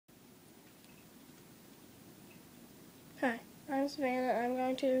Hi, I'm Savannah. I'm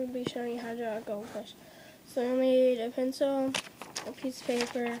going to be showing you how to draw a goldfish. So you'll need a pencil, a piece of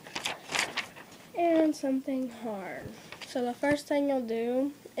paper, and something hard. So the first thing you'll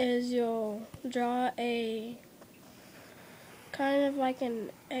do is you'll draw a kind of like an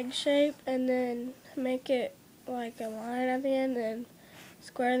egg shape and then make it like a line at the end and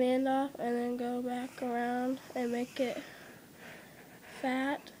square the end off and then go back around and make it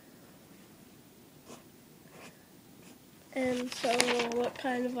fat. And so it'll look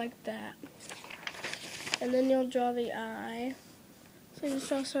kind of like that. And then you'll draw the eye. So you just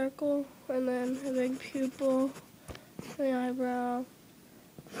draw a circle, and then a big pupil, and the eyebrow,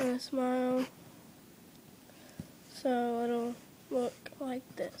 and a smile. So it'll look like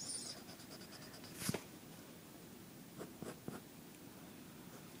this.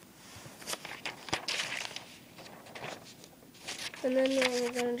 And then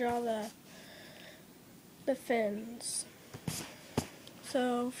you're going to draw the fins.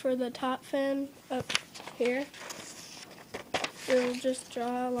 So for the top fin up here, you'll just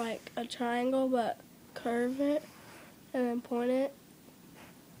draw like a triangle but curve it and then point it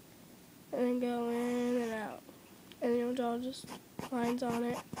and then go in and out. And you'll draw just lines on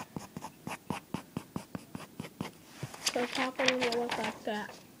it. So the top one will look like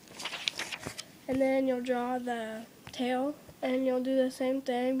that. And then you'll draw the tail and you'll do the same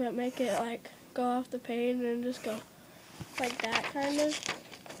thing but make it like go off the page and just go like that kind of.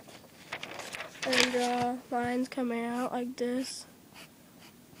 And then draw lines coming out like this.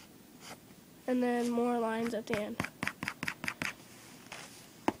 And then more lines at the end.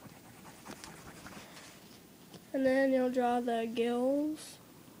 And then you'll draw the gills.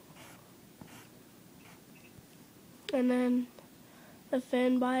 And then the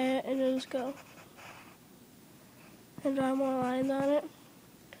fin by it, and you'll just go and draw more lines on it.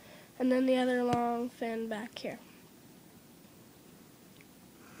 And then the other long fin back here.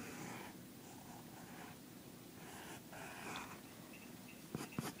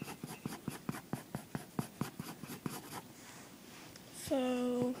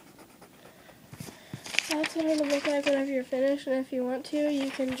 So that's what it'll look like whenever you're finished, and if you want to, you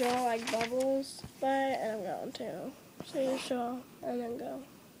can draw like bubbles by it, and I'm going to. So you just draw and then go.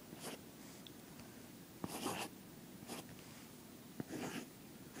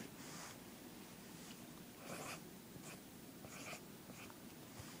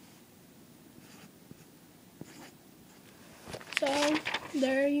 So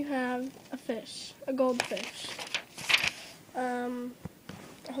there you have a fish, a goldfish.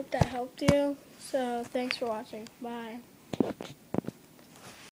 I hope that helped you. So thanks for watching. Bye.